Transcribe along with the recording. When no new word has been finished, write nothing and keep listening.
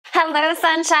Hello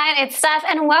Sunshine, it's Steph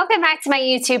and welcome back to my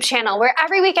YouTube channel where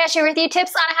every week I share with you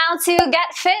tips on how to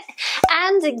get fit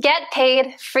and get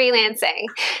paid freelancing.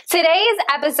 Today's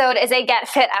episode is a get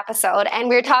fit episode and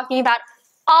we're talking about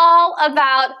all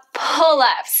about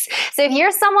pull-ups. So if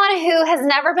you're someone who has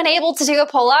never been able to do a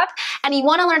pull-up and you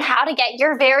want to learn how to get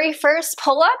your very first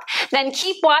pull-up, then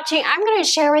keep watching. I'm going to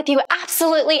share with you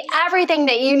absolutely everything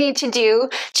that you need to do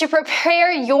to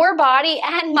prepare your body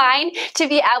and mind to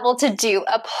be able to do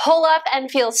a pull-up and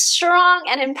feel strong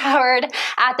and empowered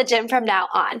at the gym from now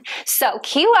on. So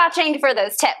keep watching for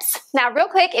those tips. Now real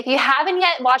quick, if you haven't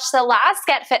yet watched the last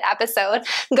Get Fit episode,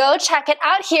 go check it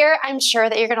out here. I'm sure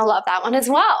that you're going to love that one as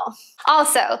well.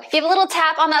 Also, give a little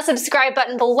tap on that subscribe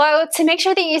button below to make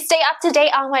sure that you stay up to date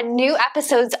on when new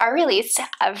episodes are released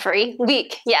every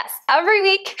week. Yes, every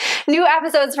week, new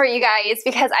episodes for you guys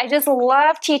because I just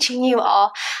love teaching you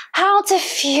all how to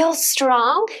feel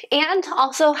strong and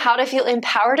also how to feel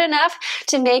empowered enough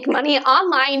to make money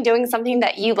online doing something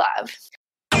that you love.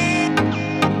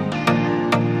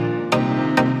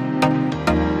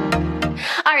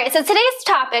 All right, so today's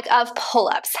topic of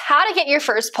pull-ups, how to get your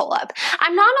first pull-up.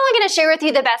 I'm not only going to share with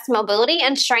you the best mobility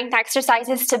and strength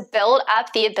exercises to build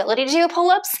up the ability to do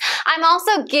pull-ups, I'm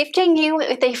also gifting you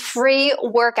with a free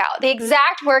workout, the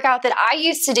exact workout that I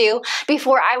used to do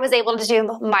before I was able to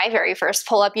do my very first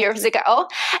pull-up years ago,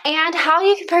 and how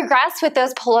you can progress with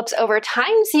those pull-ups over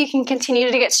time so you can continue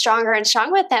to get stronger and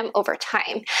strong with them over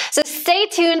time. So stay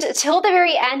tuned till the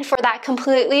very end for that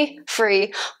completely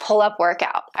free pull-up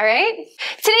workout, all right?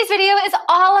 Today's video is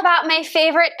all about my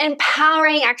favorite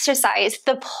empowering exercise,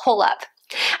 the pull-up.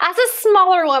 As a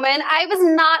smaller woman, I was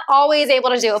not always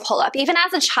able to do a pull-up. Even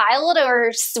as a child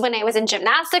or when I was in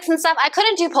gymnastics and stuff, I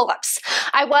couldn't do pull-ups.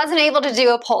 I wasn't able to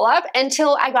do a pull-up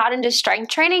until I got into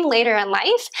strength training later in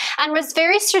life and was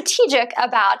very strategic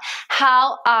about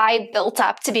how I built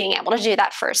up to being able to do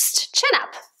that first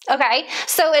chin-up. Okay,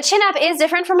 so a chin-up is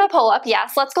different from a pull-up,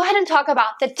 yes. Let's go ahead and talk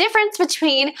about the difference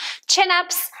between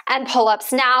chin-ups and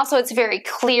pull-ups now so it's very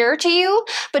clear to you.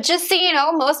 But just so you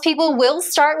know, most people will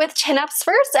start with chin-ups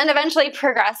first and eventually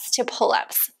progress to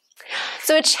pull-ups.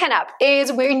 So a chin-up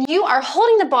is when you are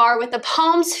holding the bar with the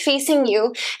palms facing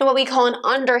you in what we call an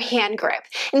underhand grip.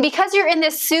 And because you're in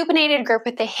this supinated grip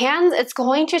with the hands, it's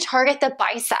going to target the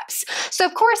biceps. So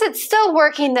of course it's still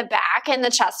working the back and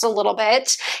the chest a little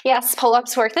bit. Yes,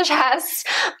 pull-ups work the chest,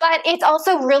 but it's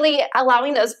also really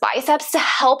allowing those biceps to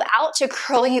help out to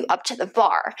curl you up to the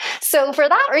bar. So for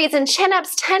that reason,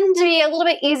 chin-ups tend to be a little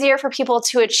bit easier for people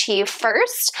to achieve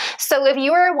first. So if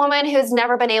you are a woman who's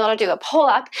never been able to do a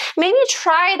pull-up, maybe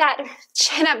try that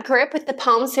chin-up grip with the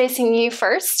palms facing you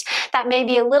first. That may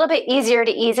be a little bit easier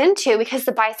to ease into because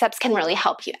the biceps can really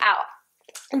help you out.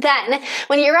 Then,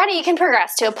 when you're ready, you can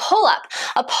progress to a pull-up.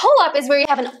 A pull-up is where you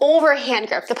have an overhand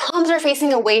grip. The palms are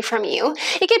facing away from you.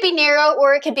 It could be narrow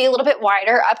or it could be a little bit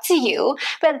wider, up to you,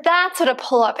 but that's what a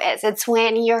pull-up is. It's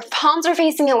when your palms are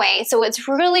facing away, so it's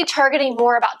really targeting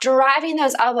more about driving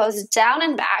those elbows down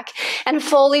and back and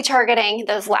fully targeting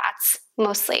those lats.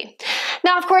 Mostly.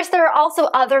 Now, of course, there are also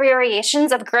other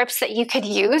variations of grips that you could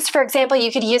use. For example,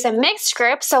 you could use a mixed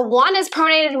grip. So one is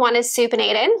pronated, one is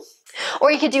supinated.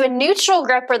 Or you could do a neutral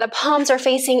grip where the palms are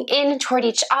facing in toward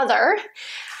each other.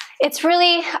 It's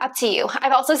really up to you.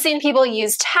 I've also seen people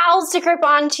use towels to grip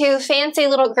onto, fancy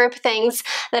little grip things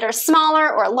that are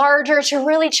smaller or larger to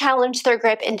really challenge their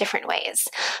grip in different ways.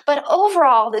 But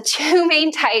overall, the two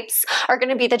main types are going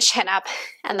to be the chin-up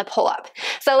and the pull-up.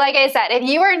 So like I said, if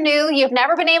you are new, you've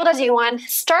never been able to do one,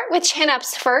 start with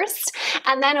chin-ups first,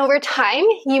 and then over time,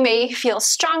 you may feel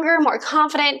stronger, more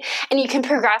confident, and you can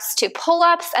progress to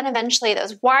pull-ups and eventually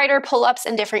those wider pull-ups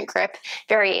and different grip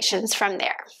variations from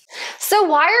there. So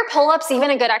why are pull-ups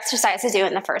even a good exercise to do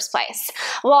in the first place?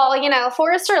 Well, you know,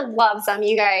 Forrester loves them,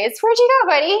 you guys. Where'd you go,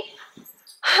 buddy?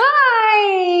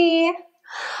 Hi!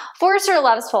 Forrester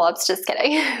loves pull-ups, just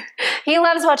kidding. He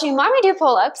loves watching mommy do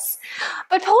pull-ups,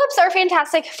 but pull-ups are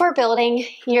fantastic for building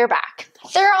your back.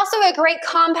 They're also a great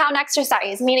compound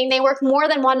exercise, meaning they work more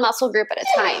than one muscle group at a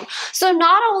time. So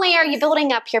not only are you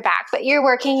building up your back, but you're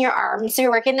working your arms,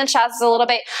 you're working the chest a little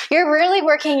bit, you're really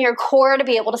working your core to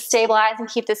be able to stabilize and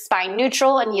keep the spine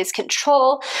neutral and use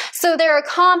control. So they're a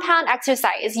compound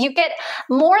exercise. You get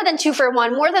more than 2 for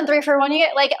 1, more than 3 for 1. You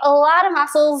get like a lot of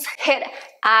muscles hit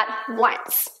at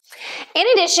once. In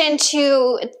addition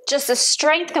to just the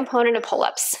strength component of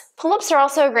pull-ups, pull-ups are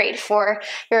also great for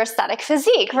your aesthetic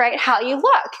physique, right? How you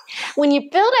look. When you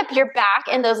build up your back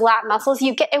and those lat muscles,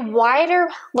 you get a wider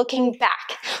looking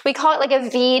back. We call it like a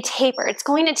V taper. It's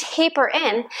going to taper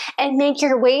in and make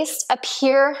your waist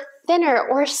appear thinner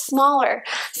or smaller.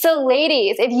 So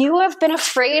ladies, if you have been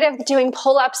afraid of doing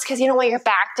pull-ups because you don't want your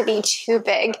back to be too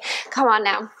big, come on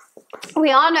now.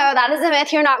 We all know that is a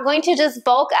myth. You're not going to just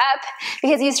bulk up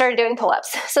because you started doing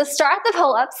pull-ups. So start the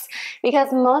pull-ups because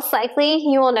most likely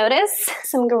you will notice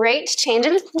some great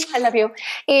changes, I love you,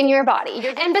 in your body.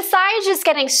 And besides just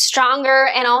getting stronger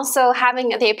and also having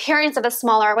the appearance of a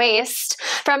smaller waist,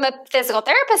 from a physical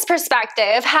therapist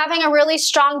perspective, having a really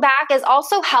strong back is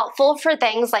also helpful for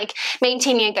things like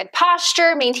maintaining a good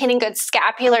posture, maintaining good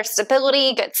scapular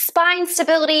stability, good spine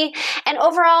stability, and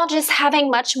overall just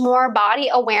having much more body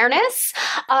awareness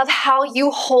of how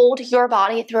you hold your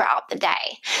body throughout the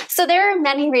day. So there are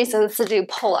many reasons to do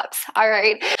pull-ups, all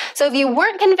right? So if you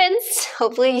weren't convinced,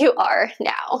 hopefully you are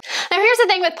now. Now here's the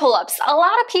thing with pull-ups. A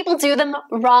lot of people do them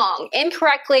wrong,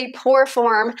 incorrectly, poor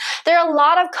form. There are a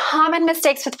lot of common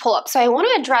mistakes with pull-ups, so I want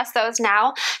to address those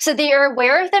now so that you're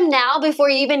aware of them now before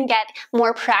you even get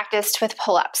more practiced with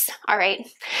pull-ups, all right?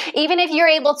 Even if you're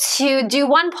able to do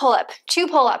 1 pull-up, 2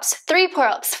 pull-ups, 3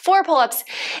 pull-ups, 4 pull-ups,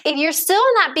 if you're still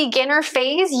in that beginner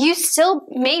phase, you still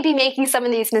may be making some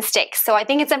of these mistakes. So I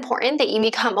think it's important that you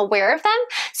become aware of them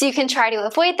so you can try to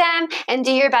avoid them and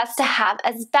do your best to have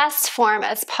as best form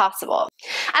as possible.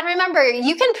 And remember,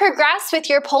 you can progress with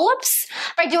your pull-ups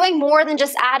by doing more than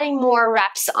just adding more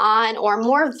reps on or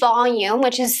more volume,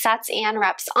 which is sets and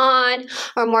reps on,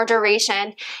 or more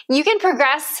duration. You can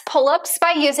progress pull-ups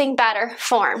by using better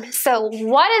form. So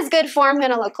what is good form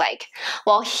going to look like?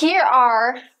 Well, here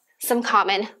are some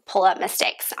common pull-up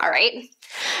mistakes, all right?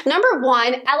 Number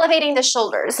 1, elevating the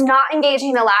shoulders, not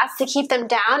engaging the lats to keep them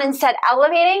down, instead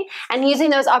elevating and using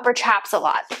those upper traps a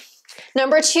lot.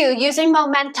 Number 2, using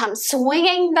momentum,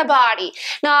 swinging the body.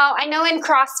 Now, I know in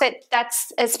CrossFit,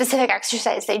 that's a specific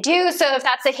exercise they do, so if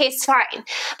that's the case, fine.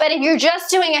 But if you're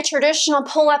just doing a traditional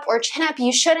pull-up or chin-up,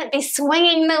 you shouldn't be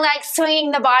swinging the legs,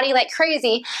 swinging the body like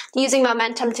crazy, using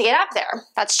momentum to get up there.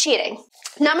 That's cheating.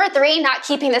 Number 3, not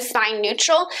keeping the spine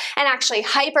neutral and actually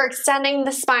hyperextending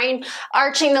the spine,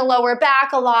 arching the lower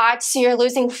back a lot so you're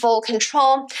losing full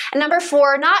control. And number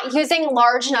 4, not using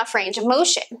large enough range of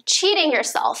motion, cheating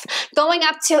yourself, going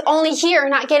up to only here,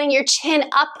 not getting your chin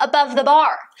up above the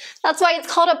bar. That's why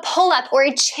it's called a pull-up or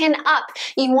a chin up.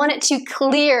 You want it to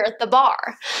clear the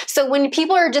bar. So when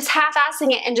people are just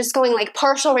half-assing it and just going like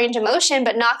partial range of motion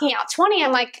but knocking out 20,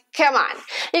 I'm like, come on,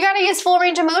 you gotta use full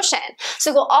range of motion.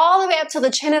 So go all the way up till the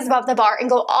chin is above the bar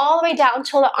and go all the way down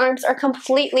till the arms are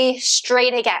completely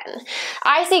straight again.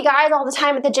 I see guys all the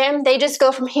time at the gym, they just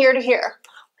go from here to here,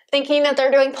 thinking that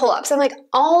they're doing pull-ups. I'm like,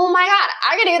 oh my God,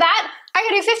 I could do that. I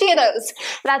could do 50 of those.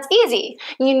 That's easy.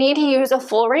 You need to use a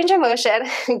full range of motion,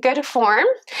 good form,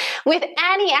 with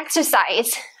any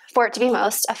exercise for it to be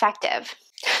most effective.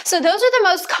 So those are the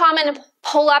most common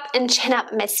pull-up and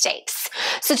chin-up mistakes.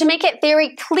 So to make it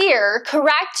very clear,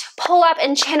 correct pull-up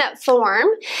and chin-up form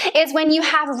is when you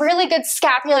have really good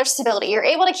scapular stability. You're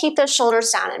able to keep those shoulders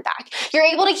down and back. You're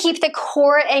able to keep the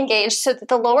core engaged so that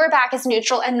the lower back is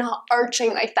neutral and not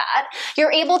arching like that.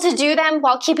 You're able to do them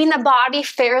while keeping the body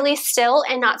fairly still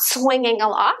and not swinging a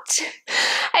lot.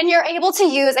 And you're able to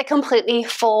use a completely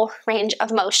full range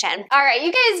of motion. All right,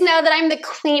 you guys know that I'm the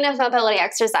queen of mobility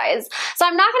exercise. So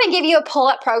I'm not gonna give you a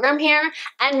pull-up program here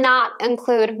and not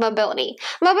include mobility.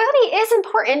 Mobility is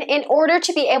important in order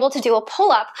to be able to do a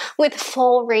pull-up with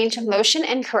full range of motion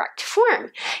and correct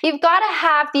form. You've got to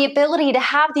have the ability to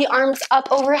have the arms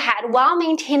up overhead while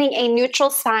maintaining a neutral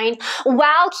spine,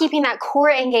 while keeping that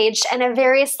core engaged and a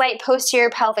very slight posterior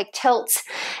pelvic tilt.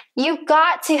 You've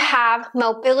got to have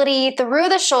mobility through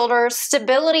the shoulders,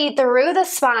 stability through the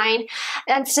spine,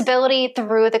 and stability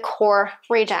through the core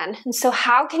region. And so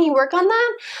how can you work on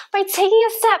that? By taking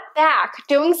a step back,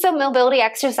 doing some mobility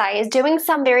exercise, doing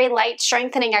some very light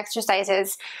strengthening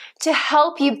exercises to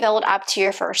help you build up to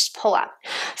your first pull-up.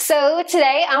 So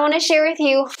today I want to share with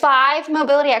you 5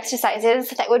 mobility exercises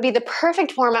that would be the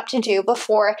perfect warm-up to do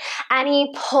before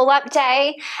any pull-up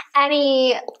day,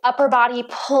 any upper body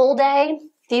pull day.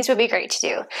 These would be great to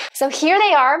do. So here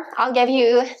they are. I'll give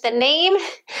you the name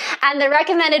and the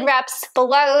recommended reps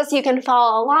below so you can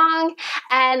follow along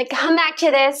and come back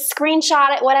to this,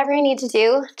 screenshot it, whatever you need to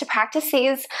do to practice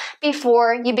these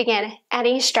before you begin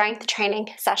any strength training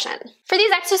session. For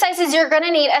these exercises, you're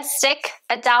gonna need a stick,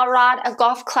 a dowel rod, a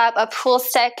golf club, a pool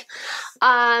stick,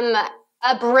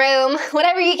 a broom,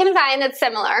 whatever you can find that's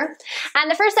similar.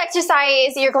 And the first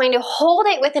exercise, you're going to hold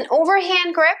it with an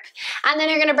overhand grip, and then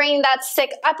you're going to bring that stick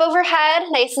up overhead,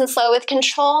 nice and slow with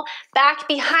control, back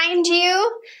behind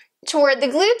you, toward the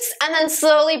glutes, and then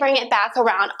slowly bring it back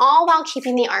around, all while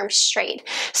keeping the arms straight.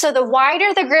 So the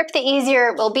wider the grip, the easier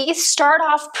it will be. Start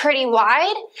off pretty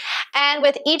wide, and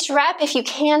with each rep, if you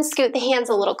can scoot the hands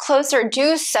a little closer,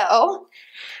 do so.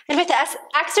 And with this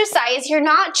exercise, you're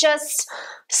not just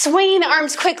swinging the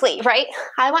arms quickly, right?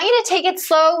 I want you to take it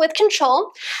slow with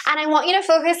control, and I want you to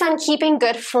focus on keeping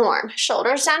good form.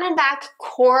 Shoulders down and back,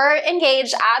 core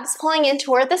engaged, abs pulling in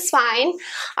toward the spine,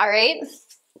 all right?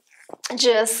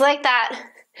 Just like that,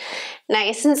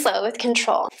 nice and slow with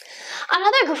control.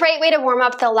 Another great way to warm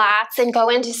up the lats and go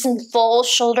into some full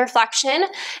shoulder flexion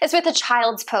is with a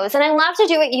child's pose, and I love to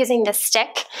do it using the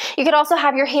stick. You could also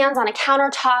have your hands on a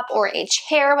countertop or a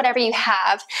chair, whatever you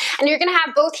have, and you're gonna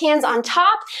have both hands on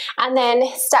top and then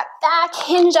step back,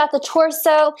 hinge at the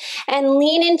torso, and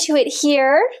lean into it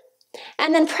here.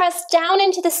 And then press down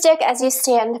into the stick as you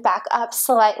stand back up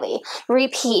slightly.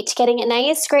 Repeat, getting a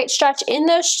nice, great stretch in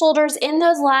those shoulders, in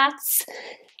those lats,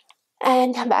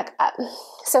 and come back up.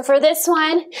 So for this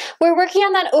one, we're working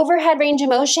on that overhead range of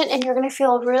motion, and you're gonna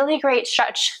feel a really great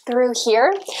stretch through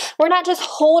here. We're not just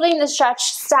holding the stretch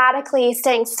statically,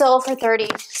 staying still for 30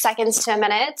 seconds to a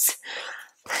minute.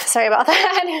 Sorry about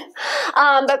that.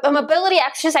 But the mobility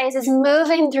exercise is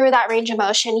moving through that range of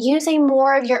motion, using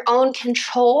more of your own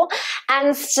control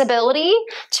and stability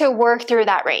to work through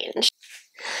that range.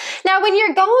 Now, when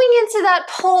you're going into that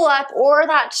pull-up or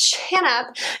that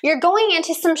chin-up, you're going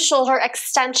into some shoulder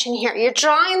extension here. You're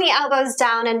drawing the elbows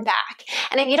down and back.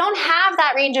 And if you don't have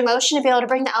that range of motion to be able to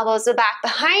bring the elbows back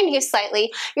behind you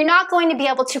slightly, you're not going to be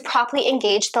able to properly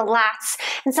engage the lats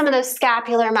and some of those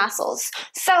scapular muscles.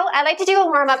 So I like to do a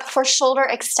warm-up for shoulder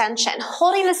extension,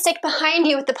 holding the stick behind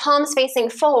you with the palms facing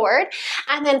forward,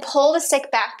 and then pull the stick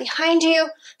back behind you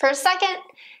for a second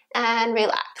and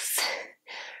relax.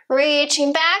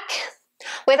 Reaching back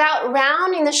without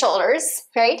rounding the shoulders,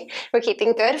 right? We're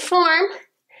keeping good form,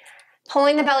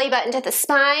 pulling the belly button to the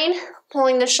spine,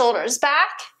 pulling the shoulders back,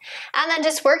 and then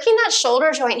just working that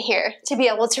shoulder joint here to be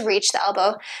able to reach the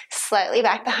elbow slightly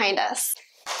back behind us.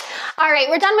 All right,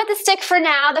 we're done with the stick for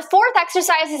now. The fourth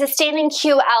exercise is a standing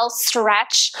QL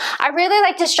stretch. I really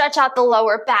like to stretch out the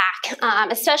lower back,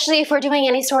 especially if we're doing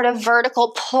any sort of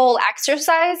vertical pull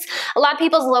exercise. A lot of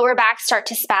people's lower backs start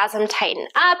to spasm, tighten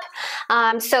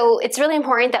up. So it's really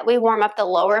important that we warm up the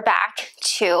lower back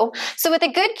too. So with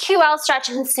a good QL stretch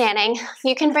and standing,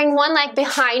 you can bring one leg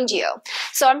behind you.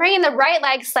 So I'm bringing the right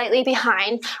leg slightly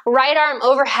behind, right arm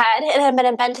overhead, and I'm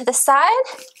gonna bend to the side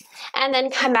and then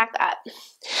come back up.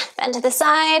 Bend to the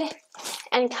side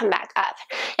and come back up.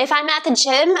 If I'm at the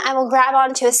gym, I will grab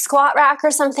onto a squat rack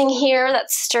or something here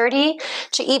that's sturdy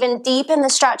to even deepen the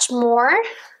stretch more.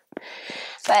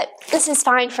 But this is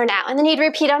fine for now. And then you'd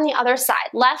repeat on the other side.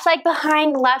 Left leg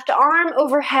behind, left arm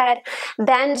overhead,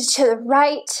 bend to the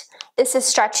right. This is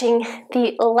stretching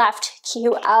the left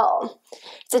QL.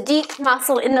 It's a deep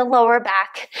muscle in the lower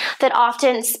back that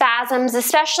often spasms,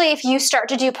 especially if you start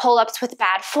to do pull-ups with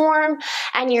bad form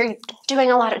and you're doing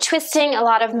a lot of twisting, a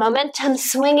lot of momentum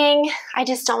swinging. I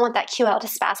just don't want that QL to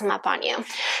spasm up on you.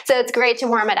 So it's great to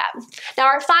warm it up. Now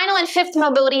our final and fifth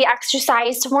mobility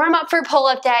exercise to warm up for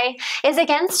pull-up day is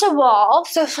against a wall.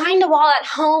 So find a wall at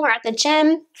home or at the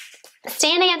gym.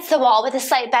 Stand against the wall with a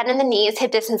slight bend in the knees,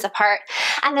 hip distance apart,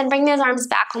 and then bring those arms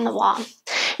back on the wall.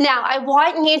 Now, I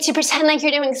want you to pretend like you're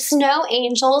doing snow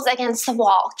angels against the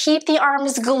wall. Keep the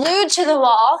arms glued to the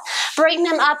wall. Bring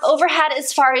them up overhead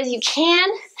as far as you can.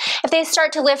 If they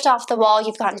start to lift off the wall,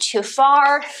 you've gone too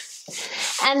far.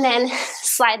 And then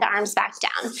slide the arms back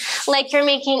down. Like you're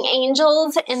making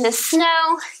angels in the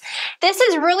snow. This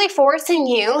is really forcing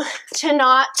you to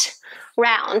not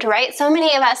round, right? So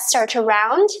many of us start to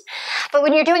round, but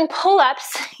when you're doing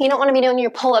pull-ups, you don't want to be doing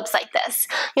your pull-ups like this.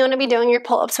 You want to be doing your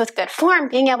pull-ups with good form,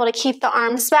 being able to keep the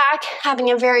arms back, having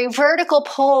a very vertical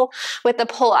pull with the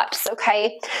pull-ups,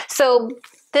 okay? So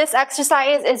this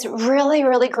exercise is really,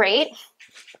 really great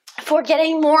for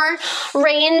getting more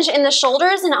range in the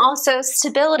shoulders and also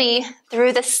stability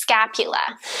through the scapula,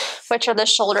 which are the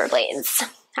shoulder blades.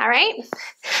 All right,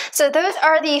 so those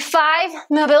are the 5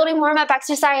 mobility warm-up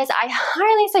exercises I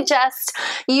highly suggest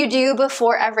you do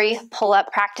before every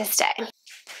pull-up practice day.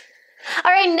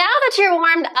 All right, now that you're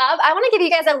warmed up, I want to give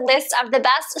you guys a list of the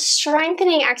best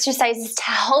strengthening exercises to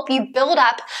help you build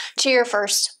up to your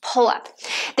first pull-up.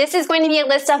 This is going to be a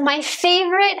list of my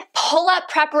favorite pull-up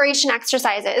preparation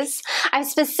exercises I've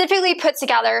specifically put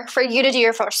together for you to do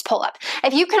your first pull-up.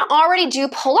 If you can already do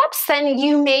pull-ups, then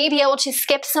you may be able to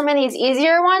skip some of these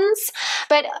easier ones,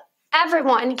 but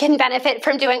everyone can benefit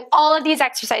from doing all of these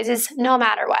exercises no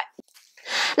matter what.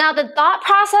 Now, the thought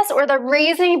process or the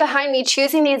reasoning behind me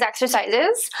choosing these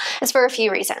exercises is for a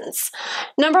few reasons.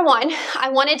 Number one, I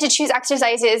wanted to choose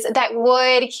exercises that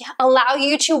would allow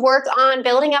you to work on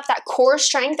building up that core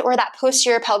strength or that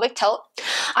posterior pelvic tilt.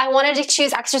 I wanted to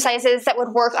choose exercises that would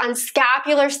work on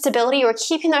scapular stability or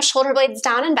keeping those shoulder blades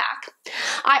down and back.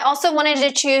 I also wanted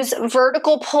to choose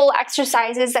vertical pull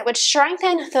exercises that would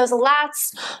strengthen those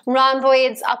lats,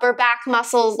 rhomboids, upper back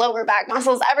muscles, lower back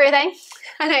muscles, everything.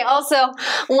 And I also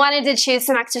wanted to choose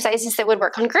some exercises that would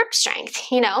work on grip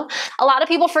strength. You know, a lot of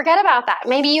people forget about that.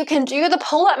 Maybe you can do the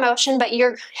pull-up motion, but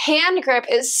your hand grip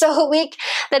is so weak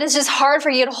that it's just hard for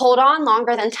you to hold on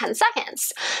longer than 10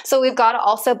 seconds. So we've got to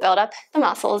also build up the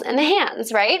muscles in the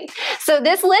hands, right? So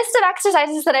this list of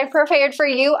exercises that I've prepared for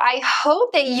you, I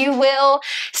hope that you will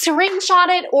screenshot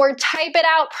it or type it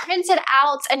out, print it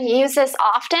out, and use this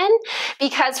often,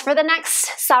 because for the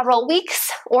next several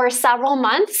weeks or several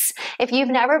months, if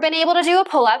you've never been able to do a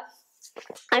pull-up,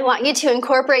 I want you to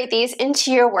incorporate these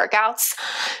into your workouts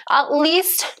at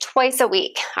least twice a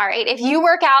week, all right? If you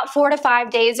work out 4 to 5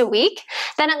 days a week,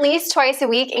 then at least twice a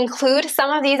week include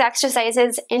some of these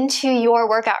exercises into your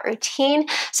workout routine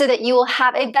so that you will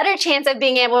have a better chance of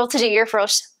being able to do your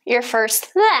first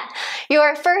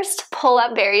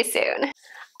pull-up very soon.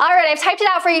 All right, I've typed it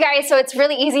out for you guys so it's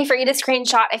really easy for you to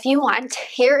screenshot if you want.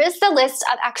 Here is the list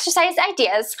of exercise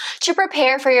ideas to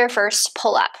prepare for your first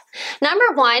pull-up. Number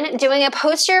one, doing a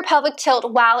posterior pelvic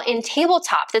tilt while in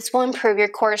tabletop. This will improve your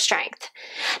core strength.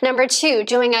 Number two,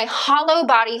 doing a hollow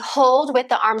body hold with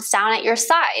the arms down at your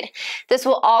side. This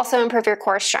will also improve your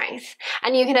core strength.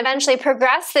 And you can eventually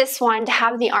progress this one to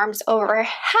have the arms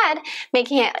overhead,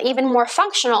 making it even more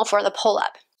functional for the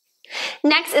pull-up.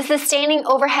 Next is the standing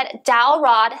overhead dowel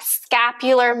rod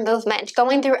scapular movement,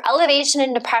 going through elevation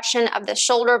and depression of the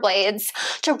shoulder blades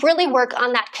to really work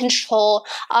on that control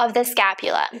of the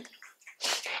scapula.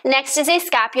 Next is a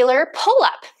scapular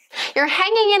pull-up. You're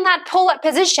hanging in that pull-up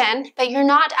position, but you're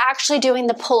not actually doing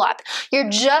the pull-up. You're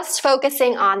just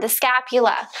focusing on the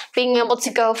scapula, being able to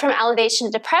go from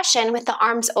elevation to depression with the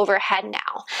arms overhead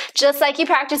now. Just like you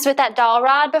practiced with that dowel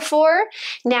rod before,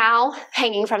 now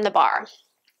hanging from the bar.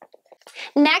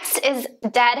 Next is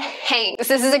dead hangs.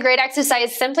 This is a great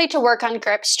exercise simply to work on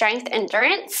grip strength,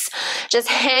 endurance, just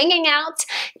hanging out,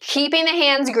 keeping the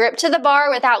hands gripped to the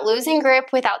bar without losing grip,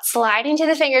 without sliding to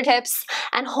the fingertips,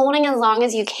 and holding as long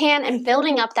as you can and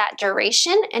building up that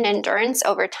duration and endurance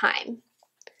over time.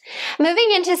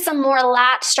 Moving into some more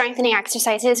lat strengthening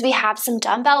exercises, we have some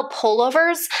dumbbell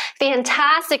pullovers.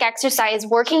 Fantastic exercise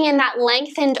working in that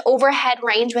lengthened overhead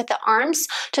range with the arms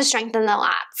to strengthen the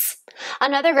lats.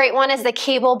 Another great one is the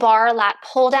cable bar lat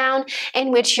pull down, in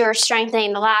which you're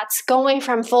strengthening the lats, going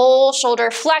from full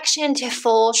shoulder flexion to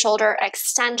full shoulder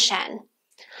extension.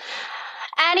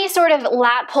 Any sort of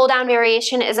lat pull down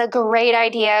variation is a great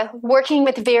idea. Working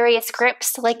with various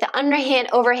grips like the underhand,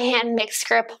 overhand, mixed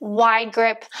grip, wide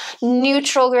grip,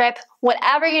 neutral grip,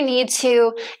 whatever you need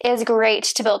to is great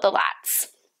to build the lats.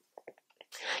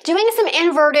 Doing some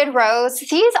inverted rows,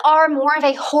 these are more of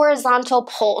a horizontal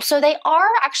pull, so they are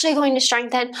actually going to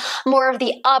strengthen more of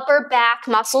the upper back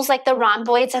muscles like the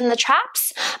rhomboids and the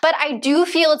traps, but I do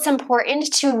feel it's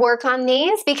important to work on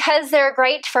these because they're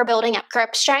great for building up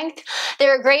grip strength.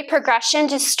 They're a great progression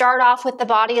to start off with the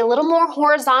body a little more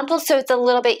horizontal, so it's a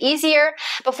little bit easier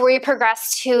before you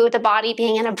progress to the body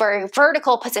being in a very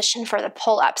vertical position for the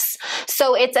pull-ups.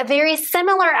 So it's a very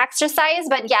similar exercise,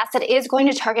 but yes, it is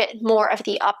going to target more of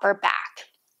the upper back.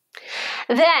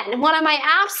 Then, one of my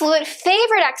absolute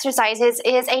favorite exercises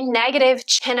is a negative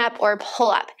chin-up or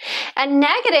pull-up. A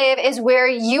negative is where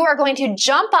you are going to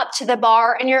jump up to the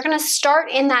bar and you're going to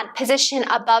start in that position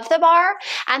above the bar,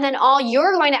 and then all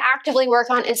you're going to actively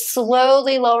work on is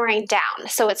slowly lowering down.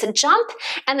 So it's a jump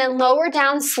and then lower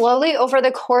down slowly over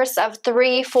the course of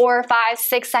 3, 4, 5,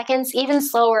 6 seconds, even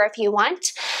slower if you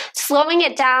want. Slowing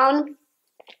it down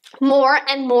more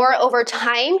and more over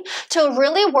time to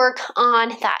really work on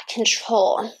that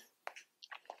control.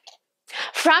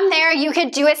 From there, you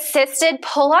could do assisted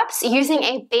pull-ups using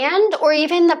a band or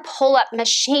even the pull-up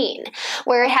machine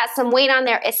where it has some weight on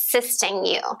there assisting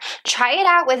you. Try it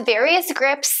out with various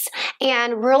grips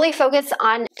and really focus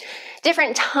on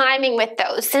different timing with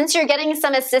those. Since you're getting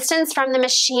some assistance from the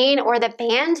machine or the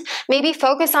band, maybe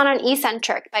focus on an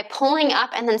eccentric by pulling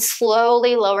up and then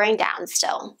slowly lowering down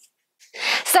still.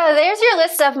 So there's your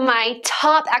list of my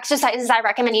top exercises I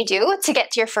recommend you do to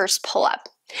get to your first pull-up.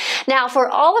 Now, for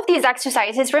all of these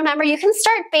exercises, remember you can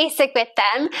start basic with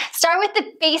them. Start with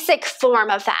the basic form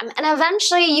of them, and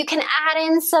eventually you can add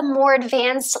in some more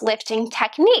advanced lifting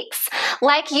techniques,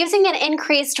 like using an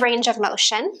increased range of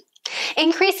motion,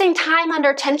 Increasing time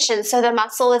under tension so the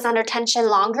muscle is under tension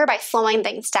longer by slowing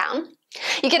things down.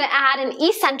 You can add an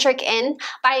eccentric in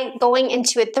by going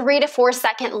into a 3 to 4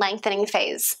 second lengthening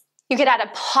phase. You could add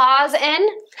a pause in,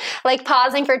 like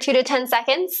pausing for 2 to 10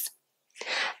 seconds.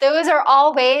 Those are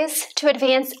all ways to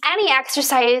advance any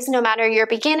exercise, no matter you're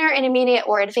beginner, intermediate,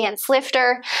 or advanced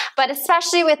lifter. But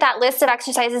especially with that list of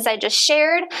exercises I just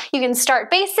shared, you can start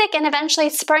basic and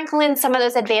eventually sprinkle in some of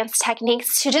those advanced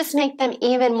techniques to just make them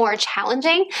even more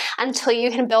challenging until you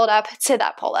can build up to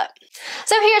that pull-up.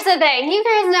 So here's the thing, you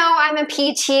guys know I'm a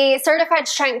PT, certified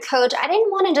strength coach. I didn't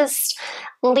want to just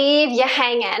leave you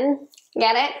hanging.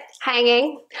 Get it?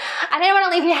 Hanging. I didn't want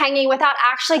to leave you hanging without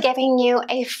actually giving you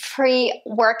a free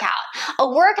workout. A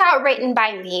workout written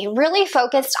by me, really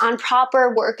focused on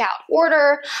proper workout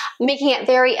order, making it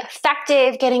very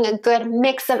effective, getting a good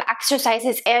mix of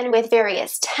exercises in with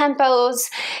various tempos,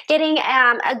 getting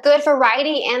a good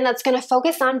variety in that's going to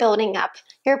focus on building up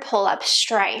your pull-up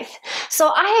strength. So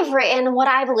I have written what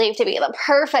I believe to be the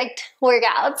perfect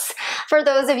workouts for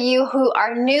those of you who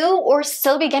are new or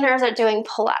still beginners at doing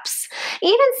pull-ups.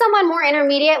 Even someone more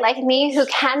intermediate like me who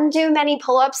can do many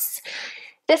pull-ups,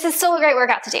 this is still a great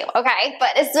workout to do, okay?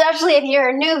 But especially if you're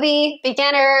a newbie,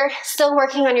 beginner, still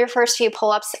working on your first few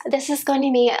pull-ups, this is going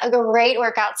to be a great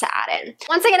workout to add in.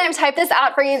 Once again, I've typed this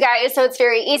out for you guys so it's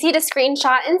very easy to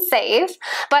screenshot and save,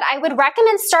 but I would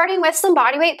recommend starting with some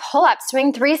bodyweight pull-ups,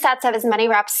 doing 3 sets of as many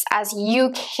reps as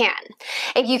you can.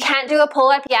 If you can't do a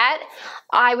pull-up yet,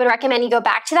 I would recommend you go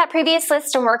back to that previous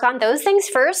list and work on those things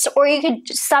first, or you could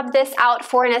sub this out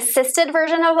for an assisted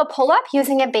version of a pull-up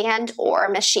using a band or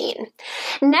a machine.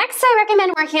 Next, I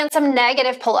recommend working on some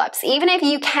negative pull-ups. Even if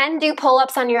you can do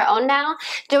pull-ups on your own now,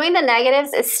 doing the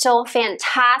negatives is still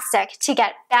fantastic to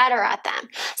get better at them.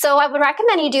 So I would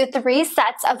recommend you do 3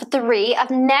 sets of 3 of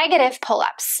negative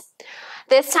pull-ups.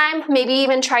 This time, maybe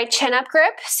even try chin-up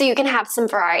grip so you can have some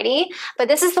variety. But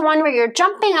this is the one where you're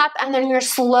jumping up and then you're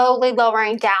slowly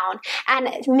lowering down, and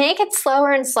make it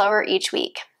slower and slower each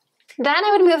week. Then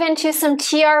I would move into some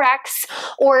TRX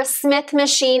or Smith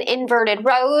machine inverted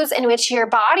rows, in which your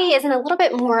body is in a little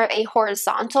bit more of a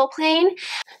horizontal plane.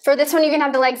 For this one, you can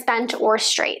have the legs bent or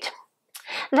straight.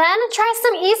 Then try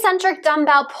some eccentric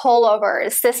dumbbell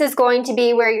pullovers. This is going to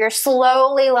be where you're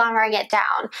slowly lowering it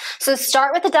down. So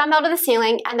start with the dumbbell to the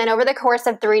ceiling, and then over the course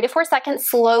of 3 to 4 seconds,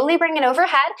 slowly bring it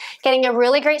overhead, getting a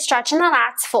really great stretch in the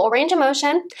lats, full range of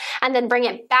motion, and then bring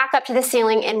it back up to the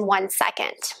ceiling in 1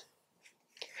 second.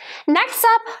 Next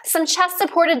up, some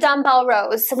chest-supported dumbbell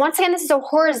rows. So once again, this is a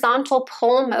horizontal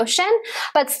pull motion,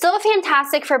 but still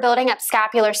fantastic for building up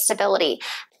scapular stability.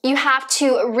 You have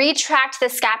to retract the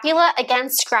scapula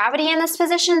against gravity in this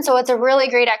position, so it's a really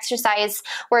great exercise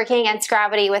working against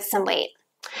gravity with some weight.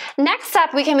 Next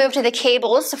up, we can move to the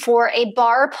cables for a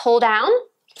bar pull down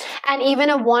and even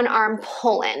a 1-arm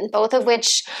pull-in, both of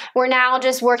which we're now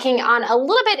just working on a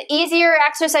little bit easier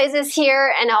exercises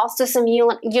here, and also some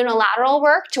unilateral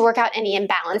work to work out any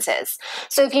imbalances.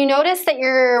 So if you notice that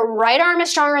your right arm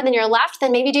is stronger than your left,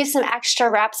 then maybe do some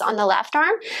extra reps on the left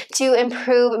arm to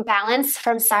improve balance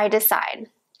from side to side.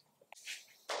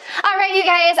 All right, you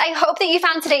guys, I hope that you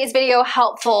found today's video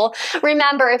helpful.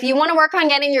 Remember, if you want to work on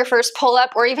getting your first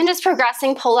pull-up or even just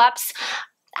progressing pull-ups,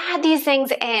 add these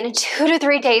things in 2 to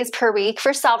 3 days per week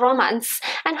for several months,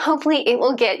 and hopefully it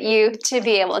will get you to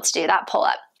be able to do that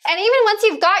pull-up. And even once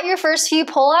you've got your first few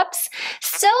pull-ups,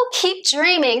 still keep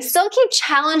dreaming, still keep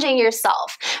challenging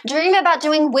yourself. Dream about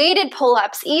doing weighted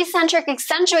pull-ups, eccentric,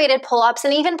 accentuated pull-ups,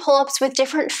 and even pull-ups with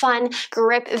different fun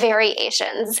grip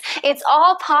variations. It's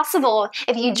all possible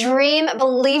if you dream,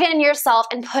 believe in yourself,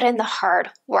 and put in the hard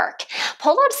work.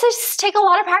 Pull-ups just take a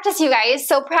lot of practice, you guys,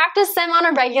 so practice them on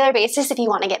a regular basis if you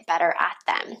want to get better at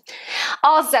them.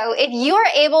 Also, if you are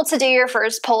able to do your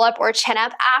first pull-up or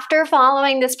chin-up after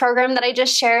following this program that I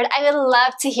just shared, I would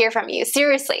love to hear from you.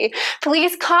 Seriously,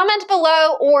 please comment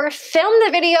below or film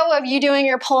the video of you doing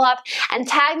your pull-up and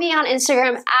tag me on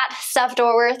Instagram at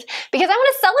 @StephDorworth, because I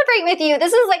want to celebrate with you.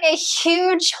 This is like a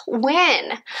huge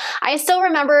win. I still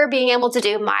remember being able to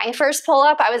do my first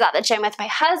pull-up. I was at the gym with my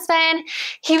husband.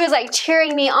 He was like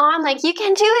cheering me on, like, you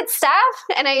can do it, Steph.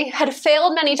 And I had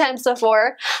failed many times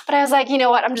before, but I was like, you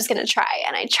know what, I'm just gonna try.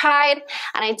 And I tried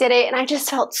and I did it, and I just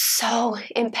felt so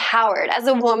empowered as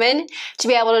a woman to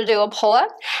be able to do a pull-up,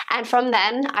 and from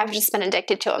then I've just been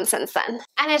addicted to them since then.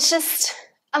 And it's just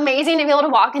amazing to be able to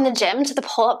walk in the gym to the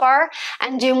pull-up bar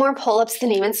and do more pull-ups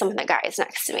than even some of the guys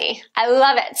next to me. I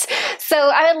love it. So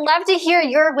I would love to hear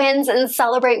your wins and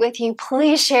celebrate with you.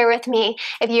 Please share with me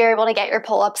if you're able to get your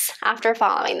pull-ups after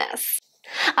following this.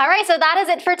 All right, so that is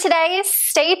it for today.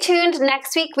 Stay tuned.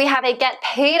 Next week, we have a Get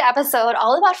Paid episode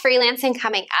all about freelancing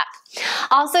coming up.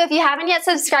 Also, if you haven't yet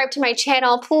subscribed to my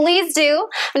channel, please do.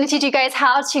 I'm going to teach you guys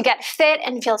how to get fit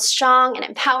and feel strong and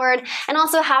empowered, and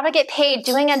also how to get paid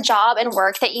doing a job and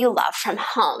work that you love from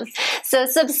home. So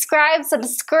subscribe.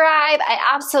 I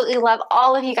absolutely love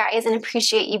all of you guys and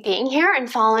appreciate you being here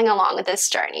and following along with this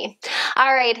journey.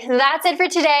 All right, that's it for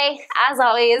today. As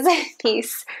always,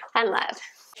 peace and love.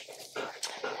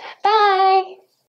 Bye.